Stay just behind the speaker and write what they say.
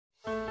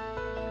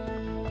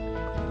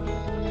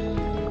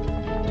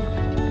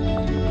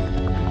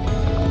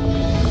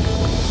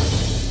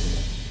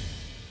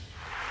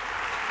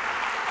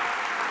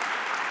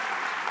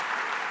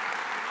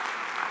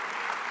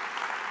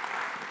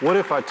What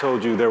if I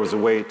told you there was a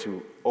way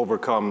to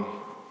overcome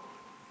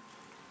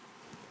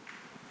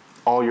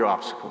all your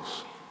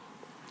obstacles,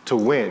 to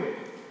win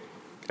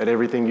at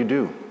everything you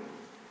do,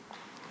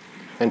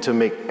 and to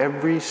make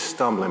every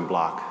stumbling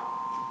block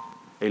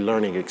a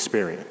learning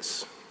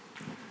experience?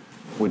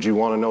 Would you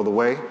want to know the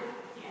way?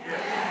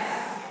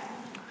 Yes.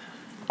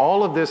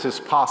 All of this is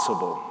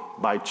possible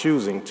by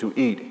choosing to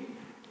eat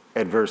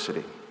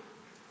adversity.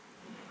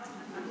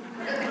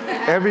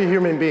 Every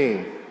human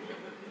being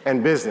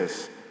and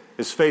business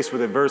is faced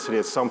with adversity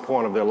at some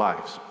point of their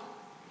lives.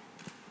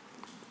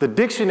 The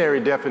dictionary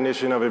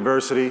definition of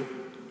adversity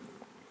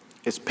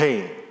is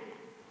pain,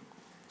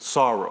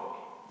 sorrow,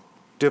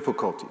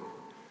 difficulty,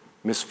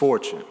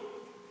 misfortune.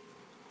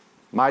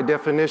 My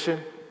definition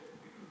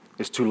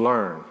is to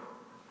learn,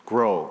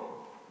 grow,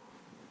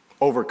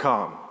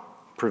 overcome,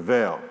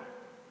 prevail.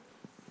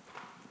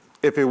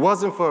 If it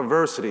wasn't for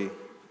adversity,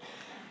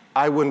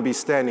 I wouldn't be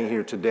standing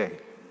here today.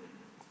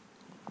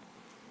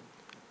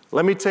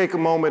 Let me take a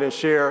moment and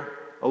share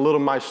a little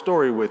of my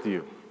story with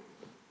you.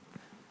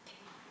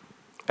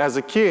 As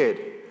a kid,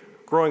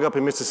 growing up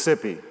in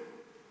Mississippi,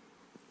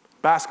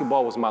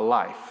 basketball was my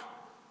life.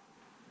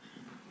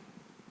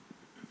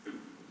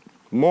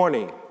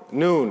 Morning,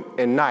 noon,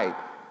 and night,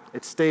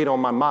 it stayed on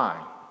my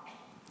mind.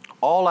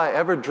 All I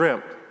ever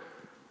dreamt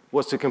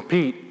was to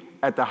compete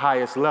at the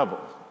highest level.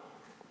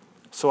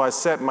 So I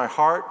set my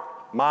heart,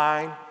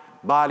 mind,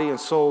 body, and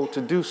soul to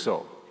do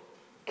so.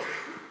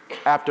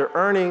 After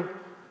earning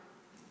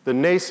the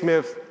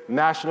Naismith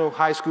National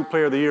High School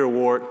Player of the Year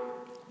Award,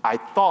 I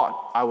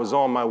thought I was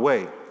on my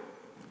way,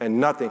 and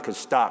nothing could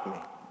stop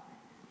me.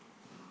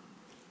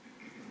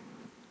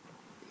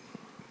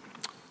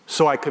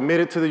 So I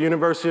committed to the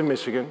University of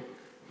Michigan,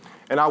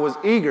 and I was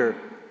eager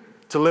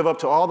to live up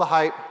to all the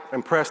hype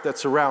and press that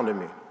surrounded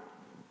me.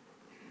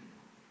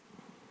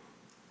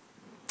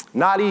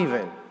 Not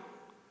even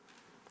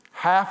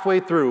halfway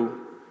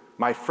through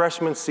my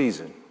freshman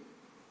season,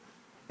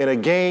 in a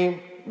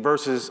game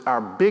versus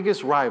our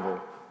biggest rival,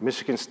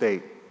 Michigan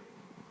State,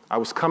 I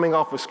was coming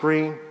off a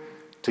screen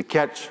to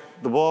catch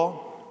the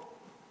ball,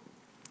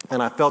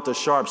 and I felt a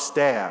sharp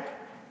stab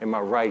in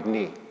my right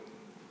knee.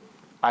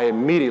 I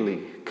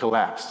immediately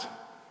collapsed.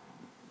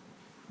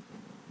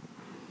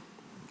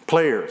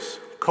 Players,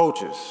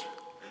 coaches,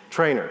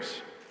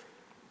 trainers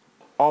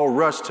all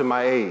rushed to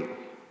my aid.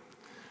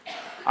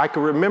 I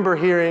could remember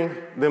hearing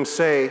them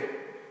say,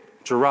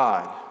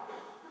 "Jerod,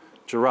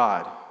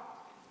 Jerod,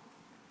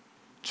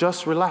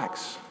 just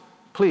relax,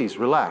 please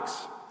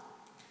relax."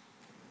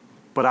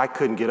 But I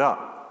couldn't get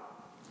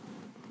up.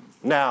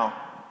 Now,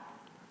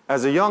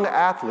 as a young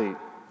athlete,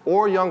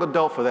 or young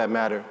adult for that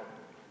matter,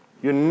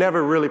 you're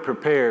never really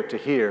prepared to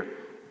hear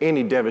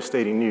any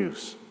devastating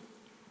news.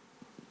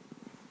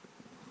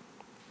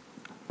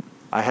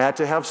 I had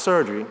to have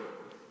surgery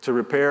to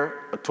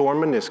repair a torn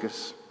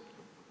meniscus.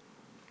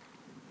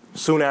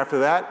 Soon after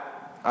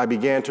that, I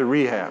began to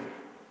rehab.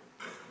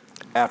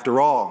 After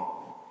all,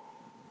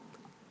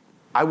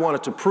 I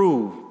wanted to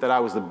prove that I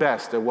was the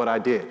best at what I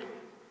did.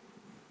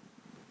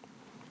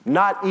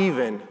 Not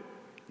even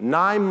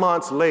 9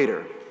 months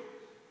later,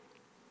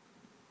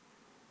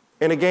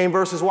 in a game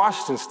versus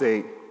Washington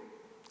State,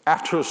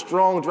 after a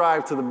strong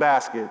drive to the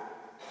basket,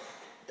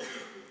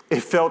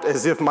 it felt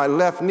as if my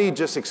left knee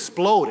just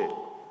exploded.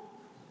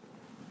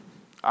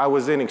 I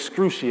was in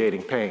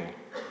excruciating pain.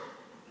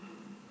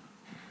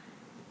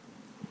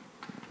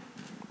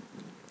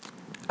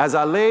 As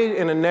I lay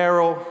in a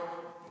narrow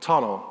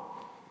tunnel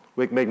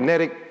with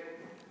magnetic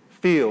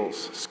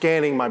fields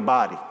scanning my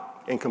body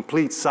in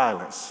complete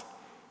silence,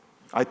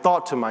 I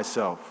thought to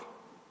myself,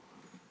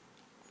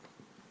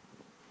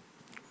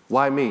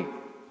 why me?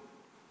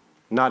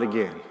 Not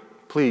again.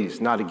 Please,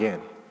 not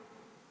again.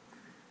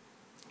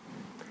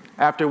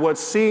 After what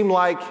seemed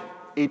like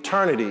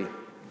eternity,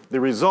 the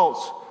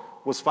results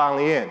was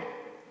finally in.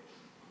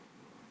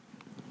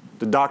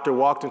 The doctor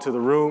walked into the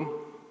room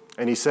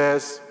and he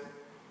says,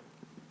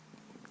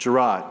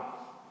 "Jerod,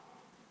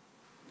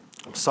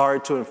 I'm sorry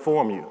to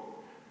inform you,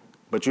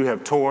 but you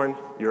have torn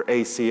your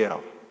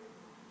ACL."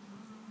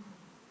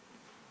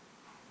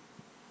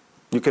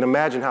 You can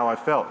imagine how I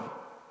felt.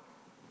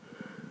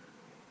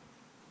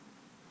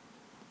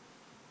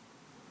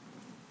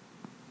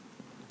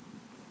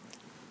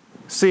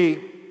 See,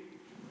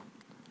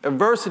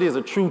 adversity is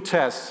a true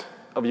test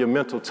of your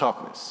mental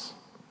toughness.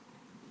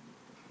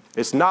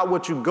 It's not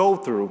what you go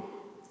through,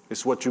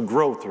 it's what you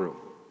grow through.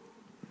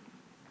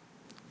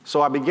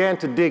 So I began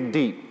to dig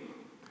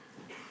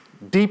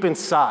deep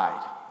inside,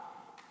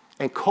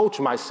 and coach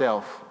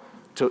myself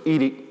to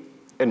eat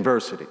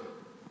adversity.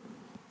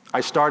 I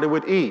started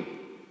with E,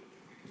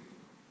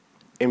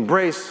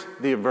 embrace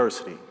the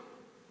adversity.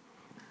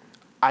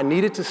 I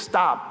needed to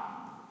stop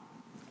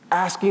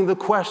asking the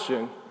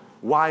question,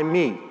 why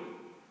me?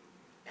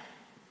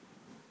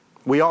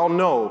 We all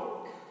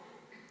know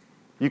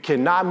you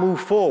cannot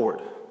move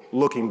forward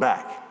looking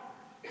back.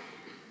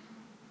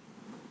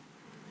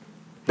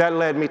 That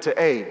led me to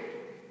A,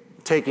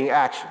 taking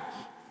actions,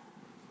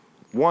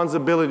 one's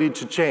ability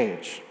to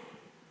change.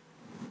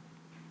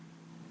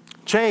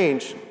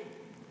 Change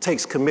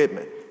takes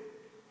commitment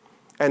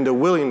and the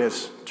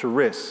willingness to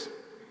risk.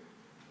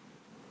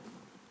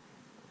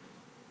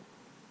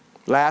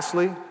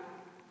 Lastly,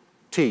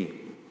 T,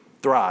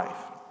 thrive.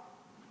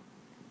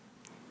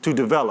 To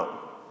develop,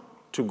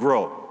 to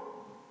grow.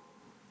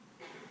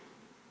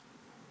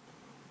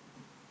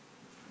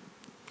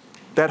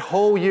 That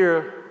whole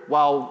year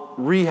while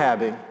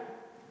rehabbing,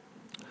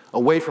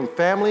 away from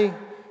family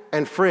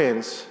and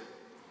friends,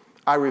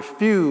 I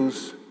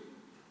refused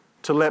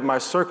to let my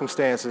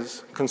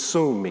circumstances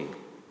consume me.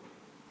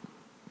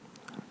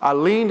 I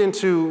leaned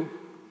into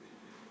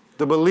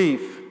the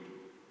belief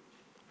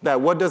that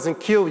what doesn't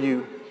kill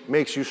you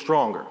makes you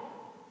stronger.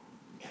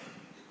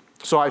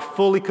 So I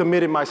fully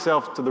committed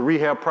myself to the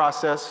rehab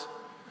process,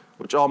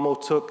 which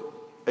almost took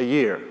a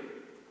year.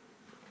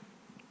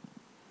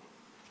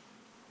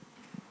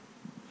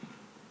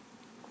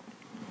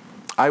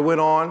 I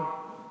went on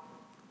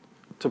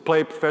to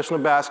play professional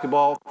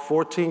basketball for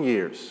 14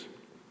 years.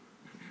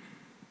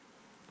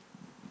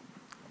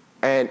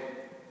 And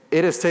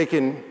it has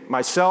taken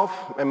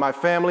myself and my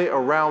family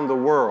around the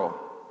world.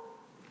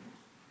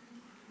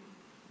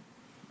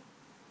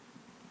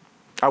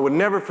 I would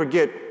never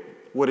forget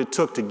what it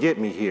took to get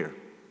me here,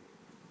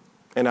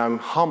 and I'm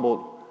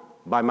humbled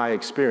by my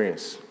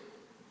experience.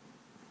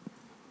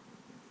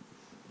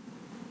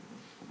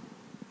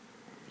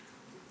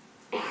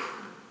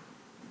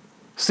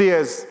 See,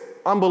 as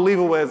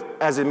unbelievable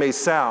as it may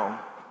sound,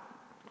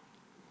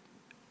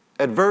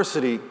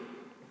 adversity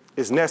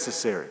is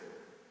necessary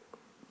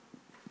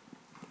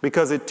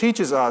because it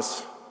teaches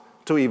us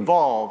to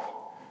evolve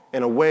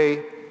in a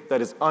way that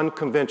is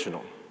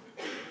unconventional.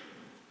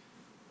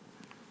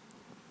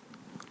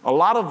 A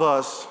lot of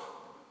us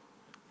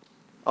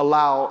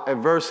allow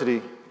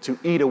adversity to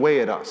eat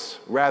away at us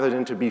rather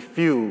than to be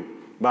fueled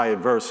by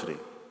adversity.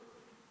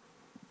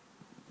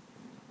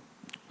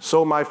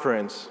 So, my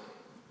friends,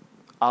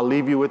 I'll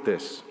leave you with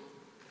this.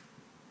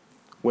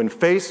 When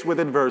faced with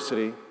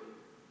adversity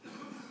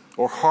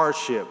or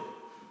hardship,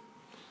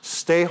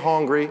 stay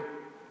hungry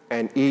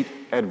and eat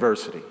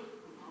adversity.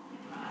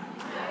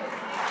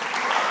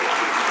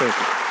 Thank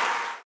you.